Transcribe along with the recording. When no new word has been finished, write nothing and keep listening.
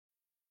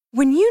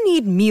When you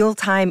need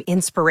mealtime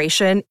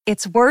inspiration,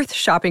 it's worth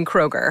shopping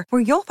Kroger,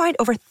 where you'll find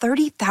over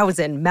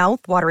 30,000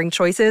 mouth-watering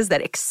choices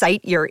that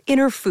excite your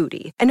inner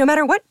foodie. And no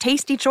matter what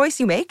tasty choice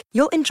you make,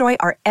 you'll enjoy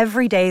our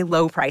everyday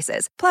low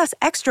prices, plus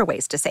extra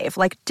ways to save,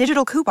 like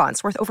digital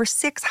coupons worth over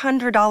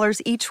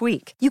 $600 each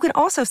week. You can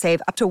also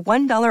save up to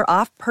 $1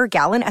 off per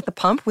gallon at the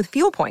pump with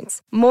fuel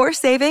points. More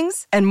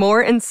savings and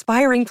more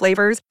inspiring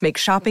flavors make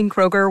shopping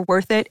Kroger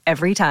worth it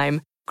every time.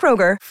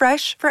 Kroger,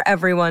 fresh for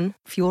everyone.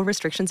 Fuel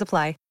restrictions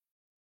apply.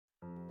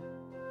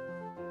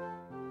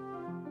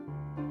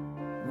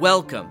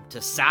 Welcome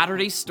to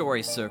Saturday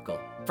Story Circle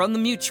from the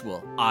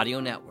Mutual Audio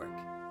Network.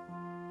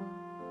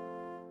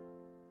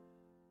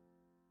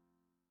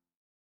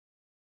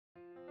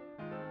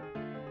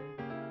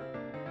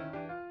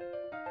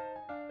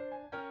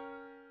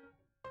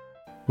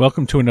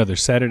 Welcome to another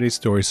Saturday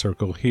Story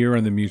Circle here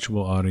on the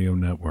Mutual Audio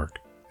Network.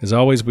 As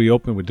always, we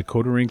open with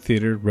Dakota Ring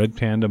Theater, Red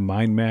Panda,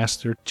 Mind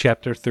Master,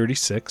 Chapter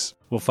 36.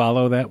 We'll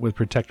follow that with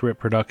Protectorate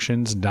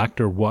Productions'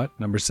 Dr. What,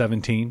 number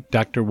 17,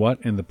 Dr.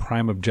 What and the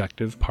Prime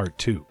Objective, Part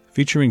 2,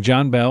 featuring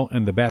John Bell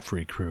and the Bat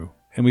Free Crew.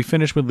 And we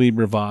finish with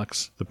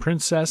LibriVox, The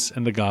Princess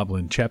and the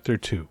Goblin, Chapter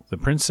 2, The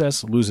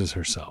Princess Loses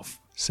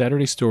Herself.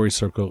 Saturday Story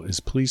Circle is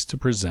pleased to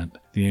present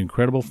the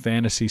incredible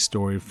fantasy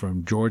story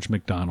from George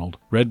MacDonald,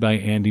 read by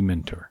Andy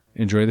Minter.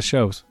 Enjoy the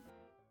shows.